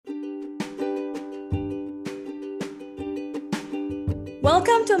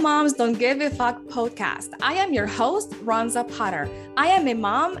Welcome to Moms Don't Give a Fuck podcast. I am your host, Ronza Potter. I am a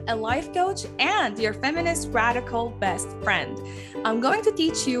mom, a life coach, and your feminist radical best friend. I'm going to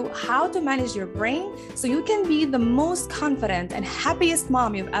teach you how to manage your brain so you can be the most confident and happiest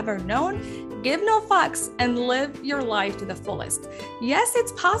mom you've ever known, give no fucks, and live your life to the fullest. Yes,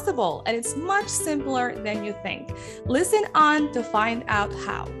 it's possible, and it's much simpler than you think. Listen on to find out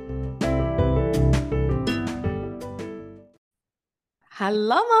how.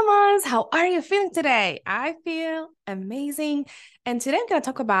 Hello, mamas. How are you feeling today? I feel amazing. And today I'm going to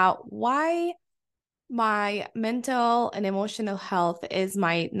talk about why my mental and emotional health is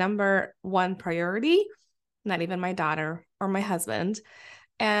my number one priority, not even my daughter or my husband.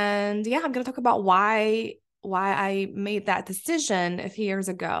 And yeah, I'm going to talk about why I made that decision a few years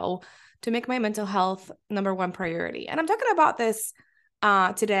ago to make my mental health number one priority. And I'm talking about this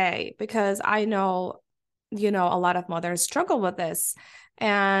today because I know a lot of mothers struggle with this,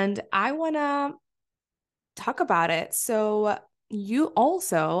 and I want to talk about it so you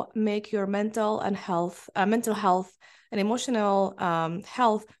also make your mental health and emotional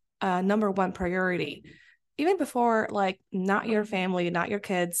health number one priority, even before, like, not your family, not your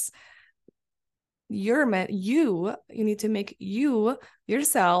kids. You need to make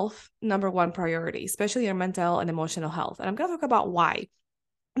yourself number one priority, especially your mental and emotional health. And I'm going to talk about why.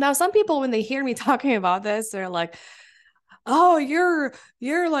 Now, some people, when they hear me talking about this, they're like, oh, you're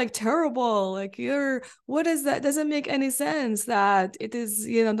like terrible. Like, what is that? Doesn't make any sense that it is,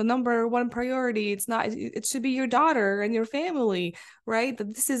 the number one priority. It's not, it should be your daughter and your family, right?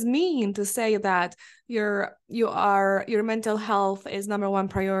 That this is mean to say that your mental health is number one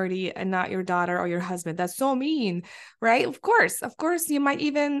priority and not your daughter or your husband. That's so mean, right? Of course, you might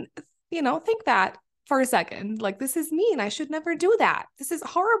even, think that for a second, like, this is mean. I should never do that. This is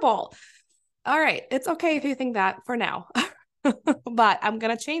horrible. All right. It's okay if you think that for now, but I'm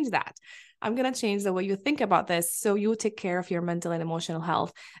going to change that. I'm going to change the way you think about this so you take care of your mental and emotional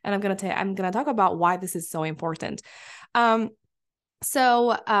health. And I'm going to talk about why this is so important. A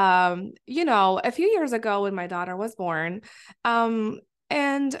few years ago when my daughter was born,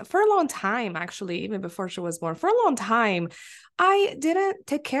 and for a long time, actually, even before she was born, for a long time, I didn't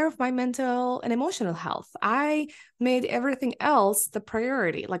take care of my mental and emotional health. I made everything else the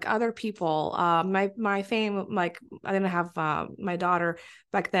priority, like other people, my fame, like I didn't have my daughter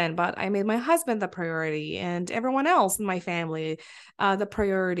back then, but I made my husband the priority and everyone else in my family the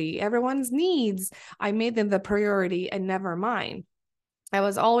priority, everyone's needs. I made them the priority and never mine. I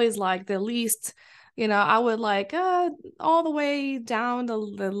was always like the least, I would like all the way down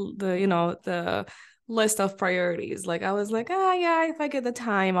the list of priorities. Like, I was like, yeah, if I get the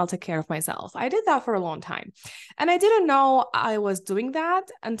time, I'll take care of myself. I did that for a long time. And I didn't know I was doing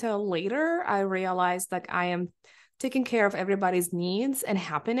that until later. I realized like I am taking care of everybody's needs and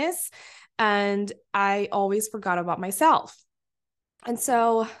happiness. And I always forgot about myself. And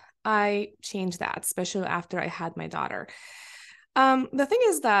so I changed that, especially after I had my daughter. The thing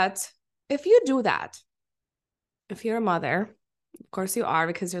is that if you do that, if you're a mother, of course you are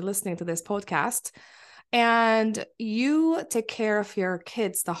because you're listening to this podcast, and you take care of your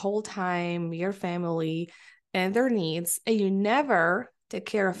kids the whole time, your family and their needs, and you never take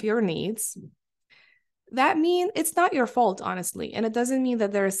care of your needs, that means it's not your fault, honestly. And it doesn't mean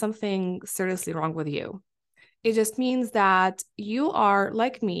that there is something seriously wrong with you. It just means that you are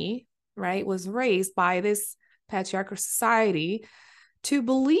like me, right? Was raised by this patriarchal society to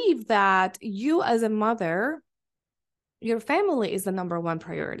believe that you as a mother, your family is the number one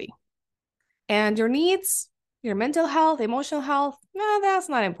priority. And your needs, your mental health, emotional health, that's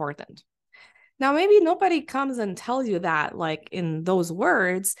not important. Now, maybe nobody comes and tells you that, like, in those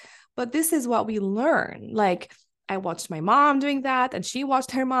words, but this is what we learn. Like, I watched my mom doing that, and she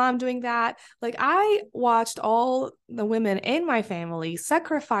watched her mom doing that. Like, I watched all the women in my family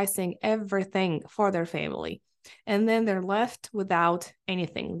sacrificing everything for their family. And then they're left without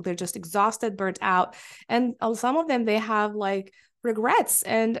anything. They're just exhausted, burnt out. And some of them, they have like regrets,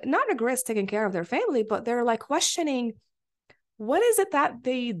 and not regrets taking care of their family, but they're like questioning, what is it that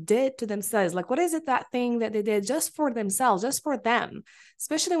they did to themselves? Like, what is it, that thing that they did just for themselves, just for them,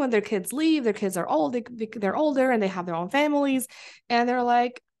 especially when their kids leave, their kids are old, they're older and they have their own families. And they're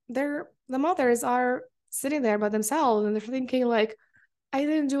like, the mothers are sitting there by themselves and they're thinking like, I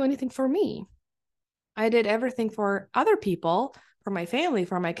didn't do anything for me. I did everything for other people, for my family,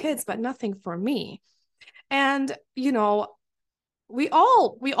 for my kids, but nothing for me. And, we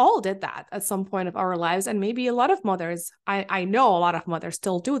all did that at some point of our lives. And maybe a lot of mothers, I know a lot of mothers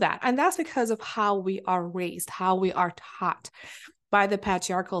still do that. And that's because of how we are raised, how we are taught. by the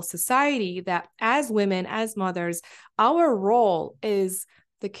patriarchal society that as women, as mothers, our role is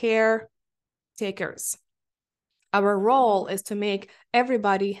the caretakers. Our role is to make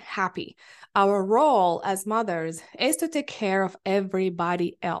everybody happy. Our role as mothers is to take care of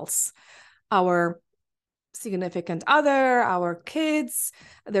everybody else. Our significant other, our kids,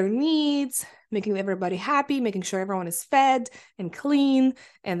 their needs, making everybody happy, making sure everyone is fed and clean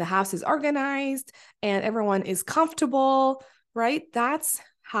and the house is organized and everyone is comfortable, right? That's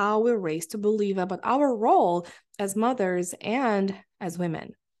how we're raised to believe about our role as mothers and as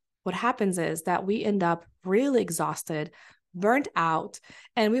women. What happens is that we end up really exhausted, burnt out,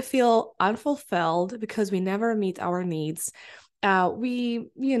 and we feel unfulfilled because we never meet our needs. We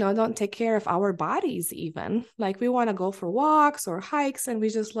don't take care of our bodies. Even like we want to go for walks or hikes and we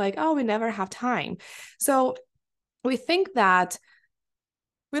just like, oh, we never have time. So we don't think that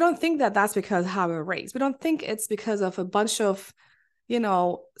that's because of how we're raised. We don't think it's because of a bunch of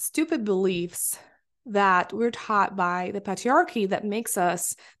stupid beliefs that we're taught by the patriarchy that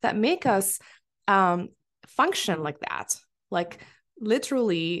make us function like that, like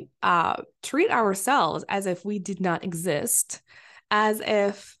literally treat ourselves as if we did not exist, as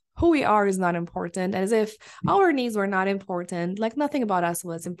if who we are is not important, as if our needs were not important, like nothing about us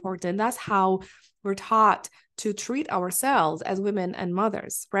was important. That's how we're taught to treat ourselves as women and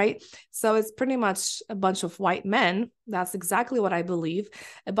mothers, right? So it's pretty much a bunch of white men. That's exactly what I believe.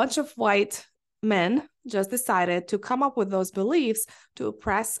 A bunch of white men just decided to come up with those beliefs to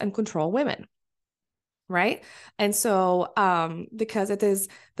oppress and control women. Right. And so because it is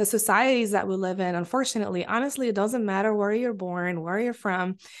the societies that we live in, unfortunately, honestly, it doesn't matter where you're born, where you're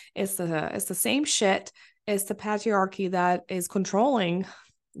from. It's the same shit. It's the patriarchy that is controlling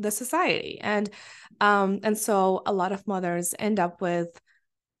the society. And so a lot of mothers end up with,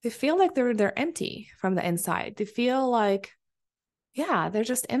 they feel like they're empty from the inside. They feel like, yeah, they're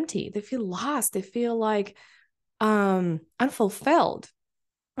just empty. They feel lost. They feel like unfulfilled.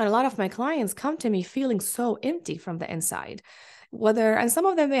 And a lot of my clients come to me feeling so empty from the inside. And some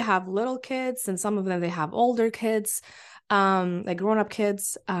of them, they have little kids, and some of them, they have older kids, like grown-up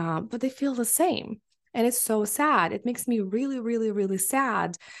kids, but they feel the same. And it's so sad. It makes me really, really, really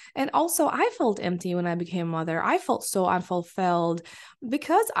sad. And also, I felt empty when I became a mother. I felt so unfulfilled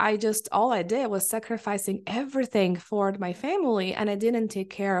because all I did was sacrificing everything for my family, and I didn't take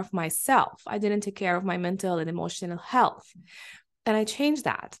care of myself. I didn't take care of my mental and emotional health. And I changed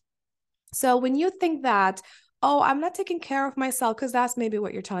that. So when you think that, oh, I'm not taking care of myself, because that's maybe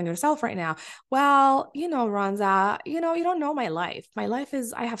what you're telling yourself right now. Well, Ronza, you don't know my life. My life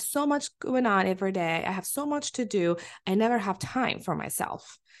is, I have so much going on every day. I have so much to do. I never have time for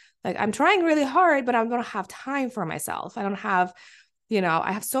myself. Like I'm trying really hard, but I don't have time for myself. I don't have,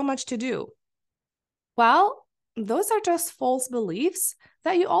 I have so much to do. Well, those are just false beliefs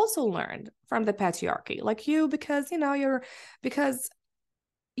that you also learned from the patriarchy, like because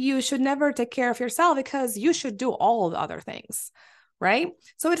you should never take care of yourself because you should do all the other things, right?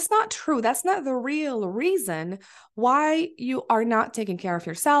 So it's not true. That's not the real reason why you are not taking care of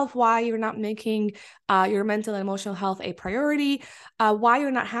yourself, why you're not making your mental and emotional health a priority, why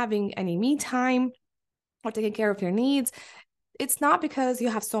you're not having any me time or taking care of your needs. It's not because you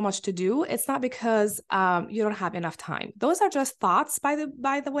have so much to do. It's not because you don't have enough time. Those are just thoughts, by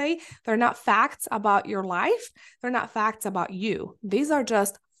the way. They're not facts about your life. They're not facts about you. These are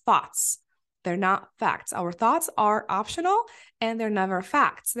just thoughts. They're not facts. Our thoughts are optional and they're never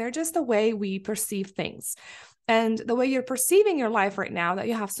facts. They're just the way we perceive things. And the way you're perceiving your life right now, that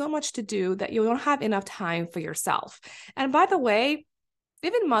you have so much to do, that you don't have enough time for yourself. And by the way,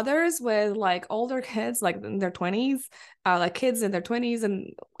 even mothers with like older kids, like in their 20s, like kids in their 20s,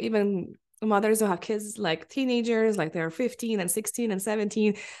 and even mothers who have kids like teenagers, like they're 15 and 16 and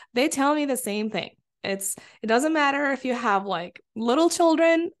 17, they tell me the same thing. It doesn't matter if you have like little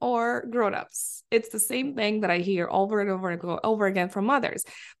children or grown-ups. It's the same thing that I hear over and over and over again from mothers.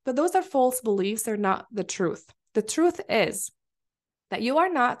 But those are false beliefs. They're not the truth. The truth is that you are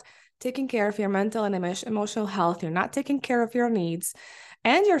not taking care of your mental and emotional health. You're not taking care of your needs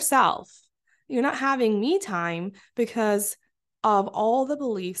and yourself. You're not having me time because of all the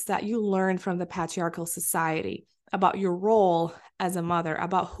beliefs that you learned from the patriarchal society about your role as a mother,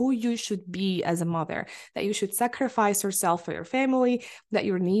 about who you should be as a mother, that you should sacrifice yourself for your family, that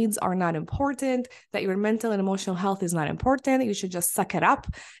your needs are not important, that your mental and emotional health is not important, you should just suck it up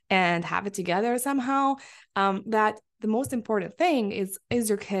and have it together somehow. That the most important thing is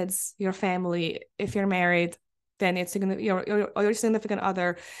your kids, your family. If you're married, then it's your significant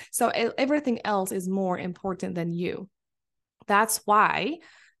other. So everything else is more important than you. That's why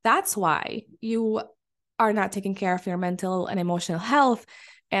you are not taking care of your mental and emotional health,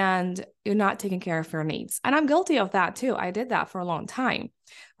 and you're not taking care of your needs. And I'm guilty of that too. I did that for a long time,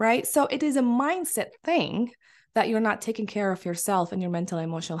 right? So it is a mindset thing that you're not taking care of yourself and your mental and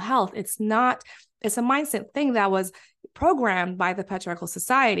emotional health. It's a mindset thing that was programmed by the patriarchal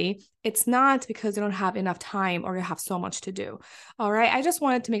society. It's not because you don't have enough time or you have so much to do. All right. I just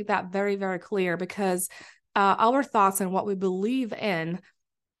wanted to make that very, very clear, because our thoughts and what we believe in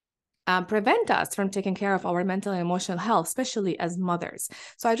prevent us from taking care of our mental and emotional health, especially as mothers.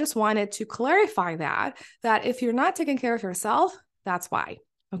 So I just wanted to clarify that if you're not taking care of yourself, that's why.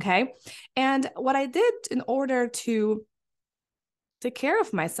 Okay. And what I did in order to take care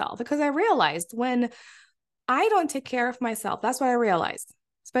of myself, because I realized when I don't take care of myself, that's what I realized,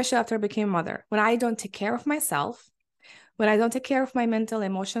 especially after I became a mother. When I don't take care of myself, when I don't take care of my mental,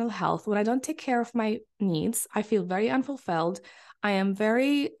 emotional health, when I don't take care of my needs, I feel very unfulfilled. I'm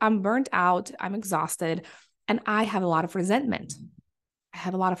burnt out, I'm exhausted, and I have a lot of resentment. I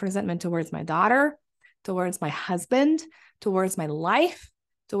have a lot of resentment towards my daughter, towards my husband, towards my life,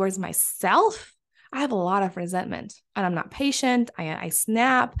 towards myself. I have a lot of resentment, and I'm not patient. I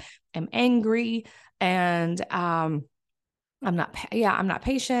snap, I'm angry, and I'm not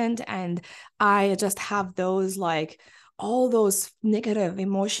patient. And I just have those like all those negative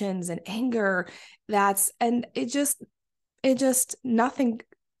emotions and anger and it just nothing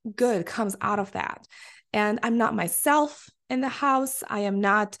good comes out of that. And I'm not myself in the house. I am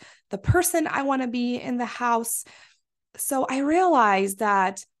not the person I want to be in the house. So I realized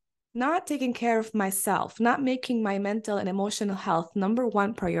that not taking care of myself, not making my mental and emotional health number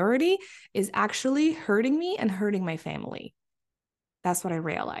one priority is actually hurting me and hurting my family. That's what I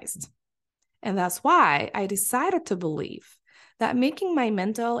realized. And that's why I decided to believe that making my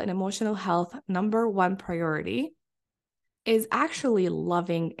mental and emotional health number one priority is actually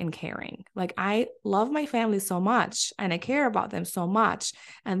loving and caring. Like, I love my family so much and I care about them so much.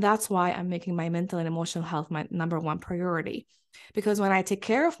 And that's why I'm making my mental and emotional health my number one priority. Because when I take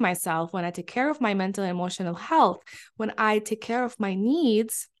care of myself, when I take care of my mental and emotional health, when I take care of my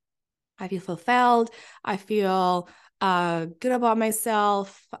needs, I feel fulfilled. I feel good about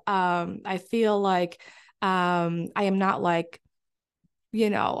myself. I feel like I am not like,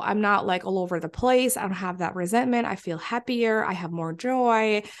 I'm not like all over the place. I don't have that resentment. I feel happier. I have more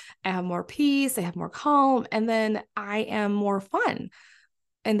joy. I have more peace. I have more calm. And then I am more fun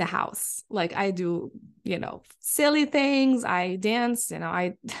in the house. Like, I do, silly things. I dance,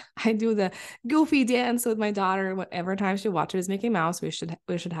 I do the goofy dance with my daughter. Whatever time she watches Mickey Mouse, we should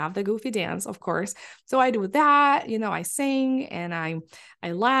have the goofy dance, of course. So I do that, I sing and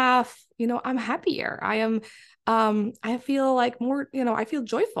I laugh, I'm happier. I feel like more, I feel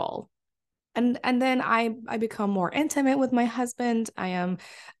joyful. And then I become more intimate with my husband. I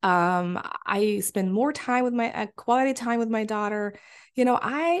spend more time with my quality time with my daughter.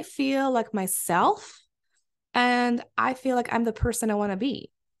 I feel like myself, and I feel like I'm the person I want to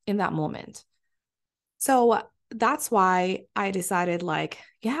be in that moment. So that's why I decided, like,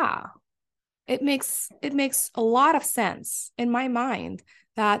 yeah, it makes a lot of sense in my mind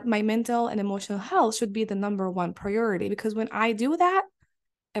that my mental and emotional health should be the number one priority, because when I do that,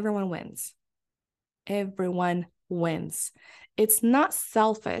 everyone wins. Everyone wins. It's not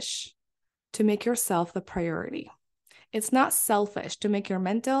selfish to make yourself the priority. It's not selfish to make your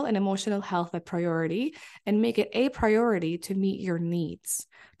mental and emotional health a priority and make it a priority to meet your needs,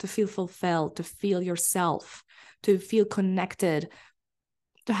 to feel fulfilled, to feel yourself, to feel connected,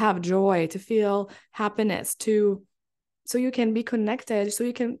 to have joy, to feel happiness, so you can be connected, so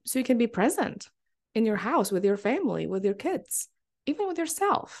you can be present in your house with your family, with your kids, even with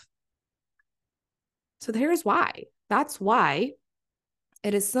yourself. So here's why. That's why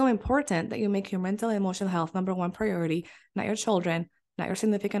it is so important that you make your mental and emotional health number one priority, not your children, not your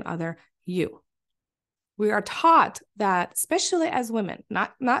significant other, you. We are taught that, especially as women,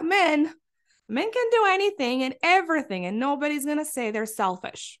 not men. Men can do anything and everything, and nobody's going to say they're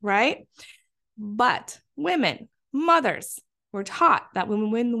selfish, right? But women, mothers, we're taught that when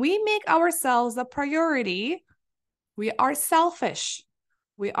we make ourselves a priority, we are selfish.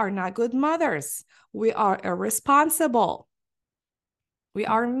 We are not good mothers. We are irresponsible. We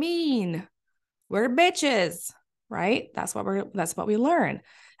are mean. We're bitches, right? That's what we learn.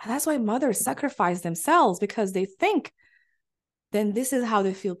 And that's why mothers sacrifice themselves, because they think then this is how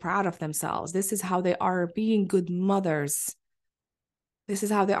they feel proud of themselves. This is how they are being good mothers. This is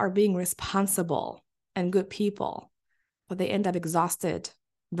how they are being responsible and good people. But they end up exhausted,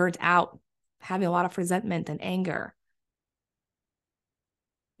 burnt out, having a lot of resentment and anger.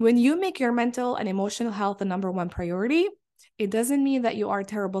 When you make your mental and emotional health the number one priority, it doesn't mean that you are a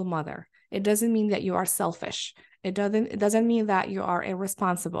terrible mother. It doesn't mean that you are selfish. It doesn't mean that you are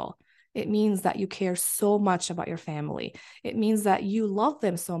irresponsible. It means that you care so much about your family. It means that you love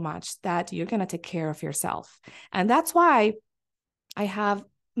them so much that you're going to take care of yourself. And that's why I have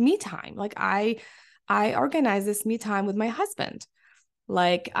me time. Like I organize this me time with my husband.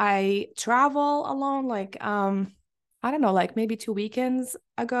 Like I travel alone, like I don't know, like maybe 2 weekends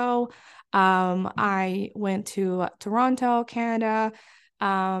ago. I went to Toronto, Canada,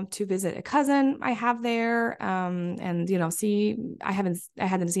 to visit a cousin I have there. And see, I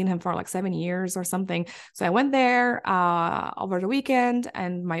hadn't seen him for like 7 years or something. So I went there over the weekend,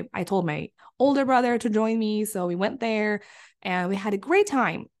 and I told my older brother to join me. So we went there and we had a great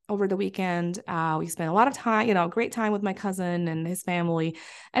time over the weekend. We spent a lot of time, great time with my cousin and his family.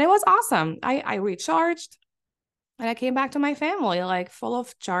 And it was awesome. I recharged and I came back to my family like full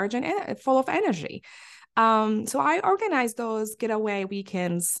of charge and full of energy. So I organize those getaway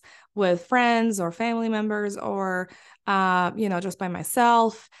weekends with friends or family members, or just by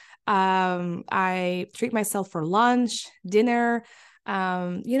myself. I treat myself for lunch, dinner.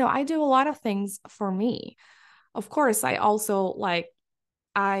 I do a lot of things for me. Of course, I also like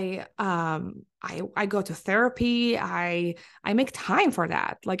I go to therapy. I make time for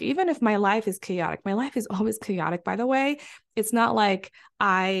that. Like even if my life is chaotic, my life is always chaotic, by the way. It's not like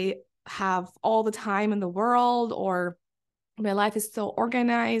I have all the time in the world, or my life is so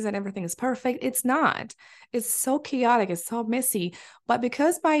organized and everything is perfect. It's not. It's so chaotic, it's so messy. But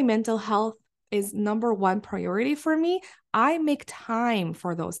because my mental health is number one priority for me, I make time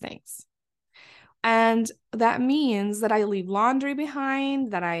for those things. And that means that I leave laundry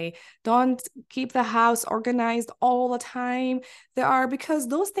behind, that I don't keep the house organized all the time. Because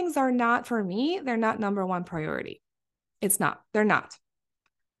those things are not for me, they're not number one priority. It's not, they're not.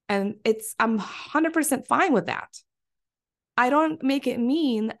 And I'm 100% fine with that. I don't make it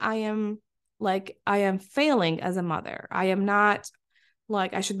mean I am failing as a mother. I am not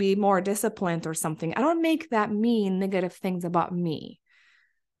like I should be more disciplined or something. I don't make that mean negative things about me.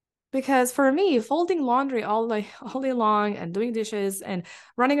 Because for me, folding laundry all day long and doing dishes and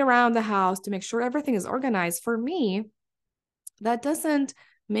running around the house to make sure everything is organized, for me, that doesn't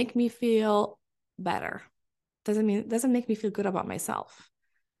make me feel better. Doesn't make me feel good about myself,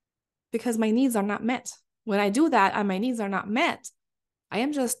 because my needs are not met. When I do that and my needs are not met, I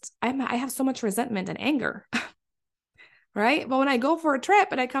have so much resentment and anger. Right? But when I go for a trip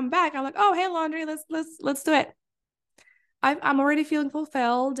and I come back, I'm like, oh, hey, laundry, let's do it. I'm already feeling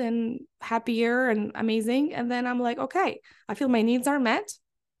fulfilled and happier and amazing. And then I'm like, okay, I feel my needs are met.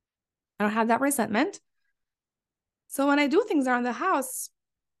 I don't have that resentment. So when I do things around the house,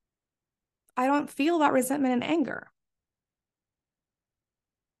 I don't feel that resentment and anger.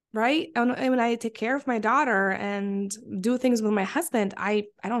 Right? And when I take care of my daughter and do things with my husband, I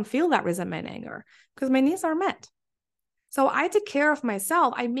don't feel that resentment and anger because my needs are met. So I take care of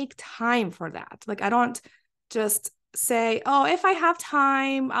myself. I make time for that. Like I don't just say, oh, if I have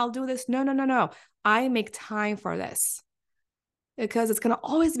time, I'll do this. No, no, no, no. I make time for this because it's going to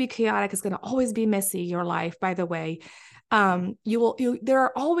always be chaotic. It's going to always be messy, your life, by the way. There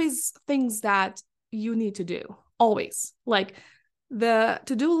are always things that you need to do. Always. Like the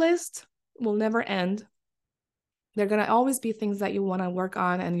to-do list will never end. There are going to always be things that you want to work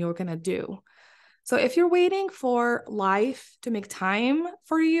on and you're going to do. So if you're waiting for life to make time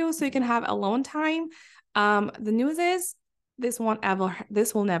for you so you can have alone time, the news is this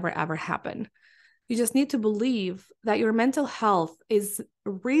will never ever happen. You just need to believe that your mental health is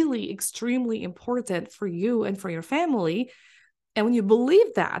really extremely important for you and for your family. And when you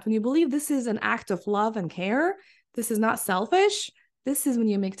believe that, when you believe this is an act of love and care, this is not selfish, this is when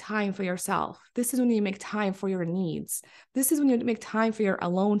you make time for yourself. This is when you make time for your needs. This is when you make time for your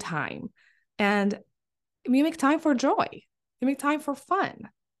alone time. And you make time for joy. You make time for fun.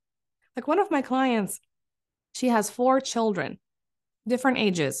 Like one of my clients, she has 4 children, different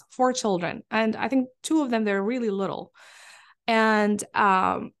ages, 4 children. And I think 2 of them, they're really little. And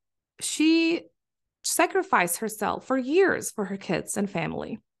she sacrificed herself for years for her kids and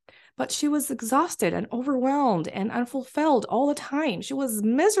family. But she was exhausted and overwhelmed and unfulfilled all the time. She was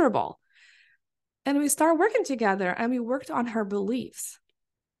miserable. And we started working together and we worked on her beliefs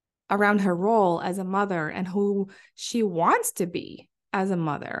around her role as a mother and who she wants to be as a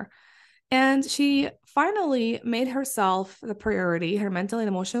mother. And she finally made herself the priority. Her mental and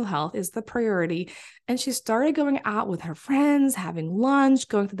emotional health is the priority. And she started going out with her friends, having lunch,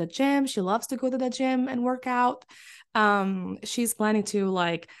 going to the gym. She loves to go to the gym and work out. She's planning to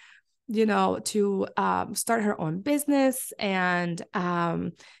to start her own business. And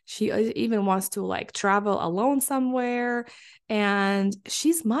she even wants to like travel alone somewhere. And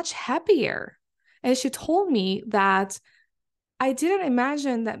she's much happier. And she told me that I didn't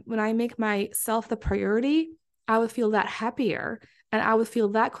imagine that when I make myself the priority, I would feel that happier and I would feel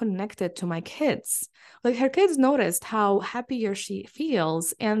that connected to my kids. Like her kids noticed how happier she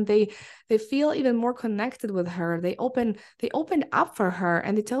feels, and they feel even more connected with her. They open up for her,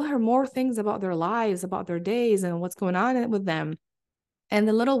 and they tell her more things about their lives, about their days and what's going on with them. And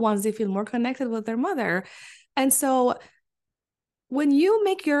the little ones, they feel more connected with their mother. And so when you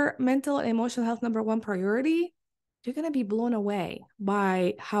make your mental and emotional health number one priority, you're going to be blown away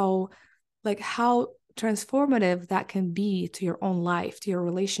by how transformative that can be to your own life, to your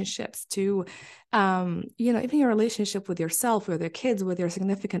relationships, to even your relationship with yourself, with your kids, with your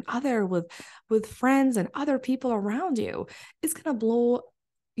significant other, with friends and other people around you. It's going to blow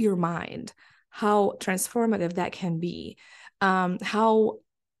your mind how transformative that can be, how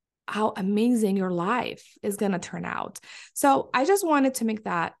amazing your life is going to turn out. So I just wanted to make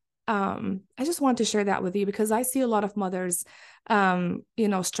that I just want to share that with you because I see a lot of mothers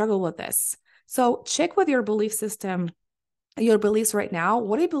struggle with this. So check with your belief system, your beliefs right now.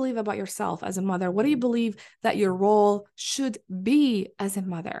 What do you believe about yourself as a mother? What do you believe that your role should be as a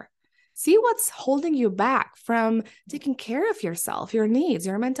mother? See what's holding you back from taking care of yourself, your needs,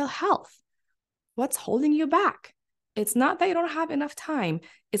 your mental health. What's holding you back? It's not that you don't have enough time.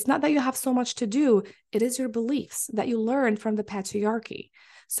 It's not that you have so much to do. It is your beliefs that you learned from the patriarchy.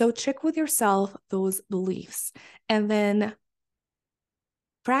 So check with yourself those beliefs and then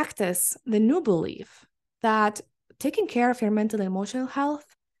practice the new belief that taking care of your mental and emotional health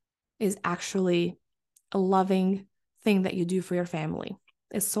is actually a loving thing that you do for your family.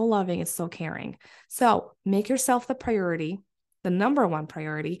 It's so loving, it's so caring. So make yourself the priority, the number one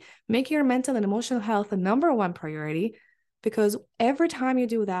priority. Make your mental and emotional health the number one priority, because every time you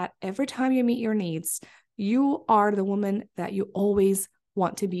do that, every time you meet your needs, you are the woman that you always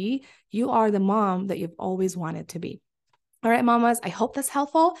want to be. You are the mom that you've always wanted to be. All right, mamas, I hope that's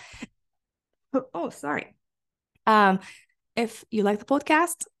helpful. Oh, sorry. If you like the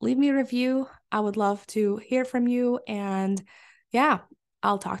podcast, leave me a review. I would love to hear from you. And yeah,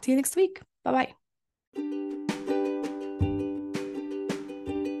 I'll talk to you next week. Bye-bye.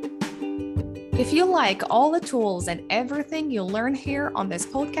 If you like all the tools and everything you learn here on this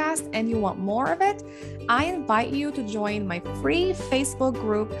podcast and you want more of it, I invite you to join my free Facebook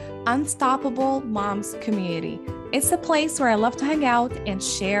group, Unstoppable Moms Community. It's a place where I love to hang out and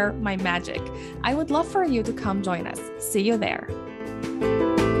share my magic. I would love for you to come join us. See you there.